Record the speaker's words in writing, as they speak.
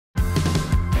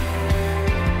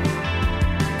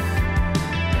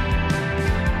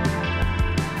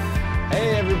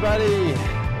everybody.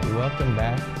 Welcome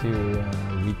back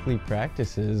to Weekly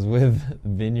Practices with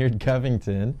Vineyard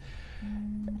Covington.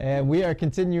 And we are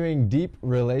continuing deep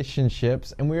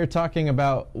relationships, and we are talking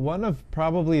about one of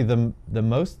probably the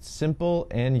most simple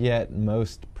and yet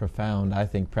most profound, I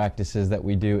think, practices that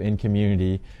we do in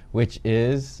community, which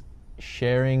is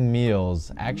sharing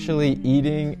meals, actually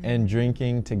eating and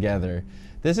drinking together.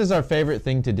 This is our favorite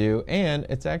thing to do, and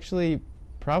it's actually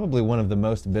probably one of the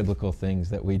most biblical things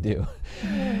that we do.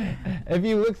 If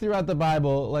you look throughout the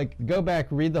Bible, like go back,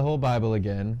 read the whole Bible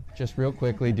again, just real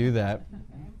quickly, do that.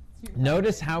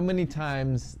 Notice how many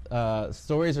times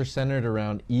stories are centered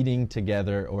around eating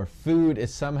together, or food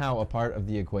is somehow a part of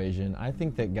the equation. I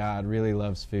think that God really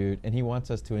loves food and he wants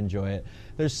us to enjoy it.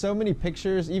 There's so many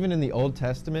pictures, even in the Old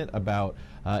Testament, about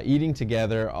eating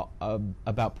together,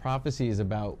 about prophecies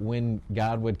about when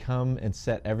God would come and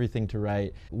set everything to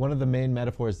right. One of the main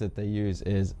metaphors that they use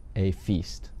is a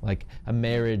feast, like a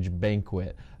marriage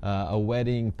banquet, a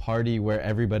wedding party where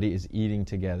everybody is eating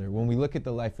together. When we look at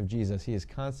the life of Jesus, he is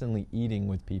constantly eating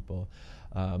with people.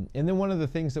 And then one of the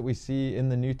things that we see in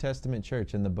the New Testament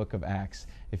church in the book of Acts,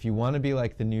 if you want to be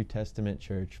like the New Testament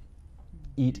church,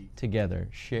 eat together,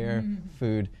 share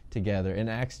food together. In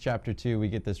Acts chapter 2, we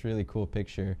get this really cool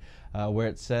picture where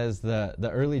it says the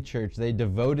early church, they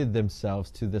devoted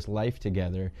themselves to this life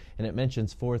together, and it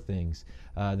mentions four things.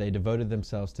 They devoted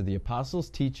themselves to the apostles'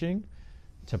 teaching,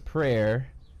 to prayer,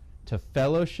 to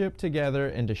fellowship together,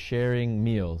 and to sharing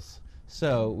meals.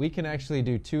 So we can actually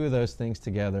do two of those things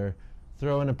together,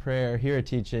 throw in a prayer, hear a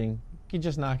teaching, you can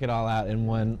just knock it all out in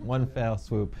one fell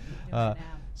swoop.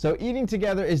 So eating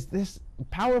together is this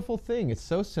powerful thing. It's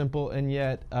so simple, and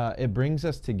yet it brings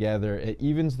us together. It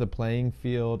evens the playing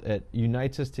field. It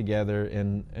unites us together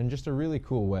in just a really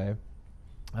cool way.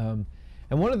 And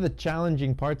one of the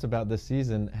challenging parts about this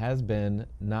season has been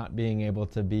not being able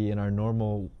to be in our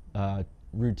normal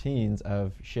routines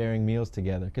of sharing meals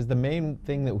together. Because the main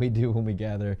thing that we do when we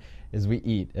gather is we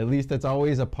eat. At least that's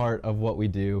always a part of what we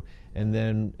do, and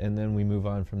then we move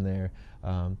on from there.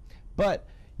 But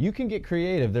you can get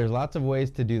creative. There's lots of ways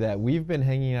to do that. We've been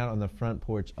hanging out on the front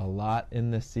porch a lot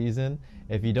in this season.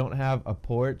 If you don't have a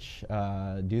porch,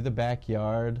 do the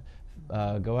backyard,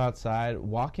 go outside.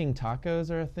 Walking tacos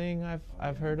are a thing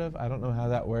I've heard of. I don't know how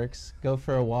that works. Go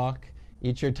for a walk,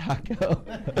 eat your taco.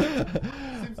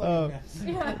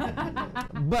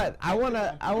 But I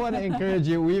wanna encourage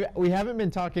you. We haven't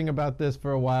been talking about this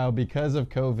for a while because of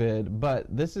COVID, but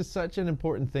this is such an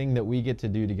important thing that we get to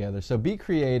do together. So be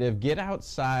creative, get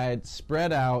outside,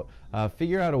 spread out,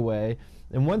 figure out a way.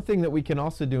 And one thing that we can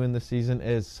also do in this season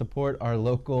is support our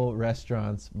local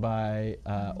restaurants by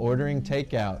ordering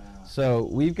takeout. So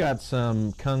we've got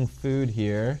some Kung Food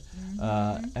here.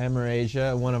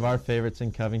 Amerasia, one of our favorites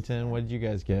in Covington. What did you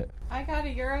guys get? I got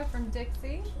a gyro from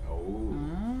Dixie.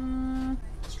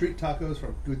 Street tacos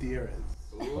from Gutierrez.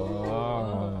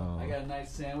 Oh. I got a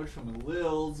nice sandwich from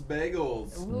Lil's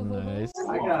Bagels. Nice.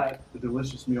 I got a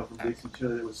delicious meal from Dixie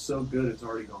Chili. It was so good it's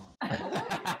already gone.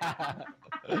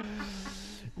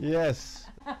 Yes.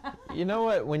 You know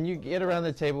what? When you get around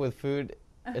the table with food,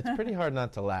 it's pretty hard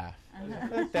not to laugh. I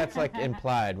think that's like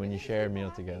implied when you share a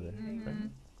meal together. Right?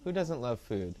 Who doesn't love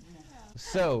food?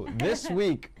 So this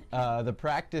week, the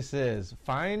practice is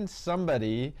find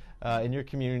somebody in your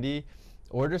community,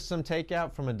 order some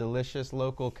takeout from a delicious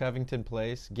local Covington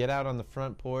place, get out on the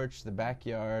front porch, the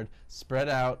backyard, spread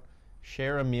out,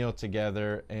 share a meal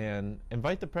together, and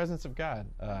invite the presence of God.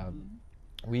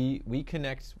 We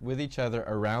connect with each other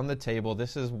around the table.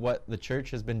 This is what the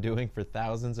church has been doing for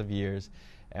thousands of years,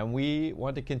 and we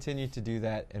want to continue to do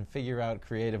that and figure out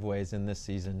creative ways in this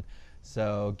season.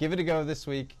 So give it a go this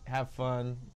week, have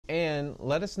fun, and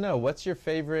let us know, what's your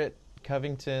favorite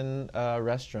Covington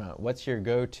restaurant? What's your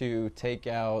go-to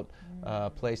takeout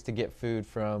place to get food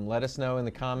from? Let us know in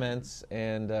the comments,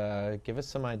 and give us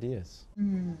some ideas.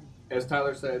 As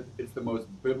Tyler said, it's the most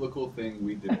biblical thing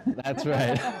we do. That's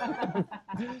right.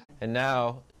 And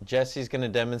now, Jesse's going to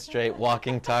demonstrate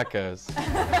walking tacos.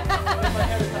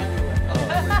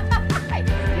 Oh.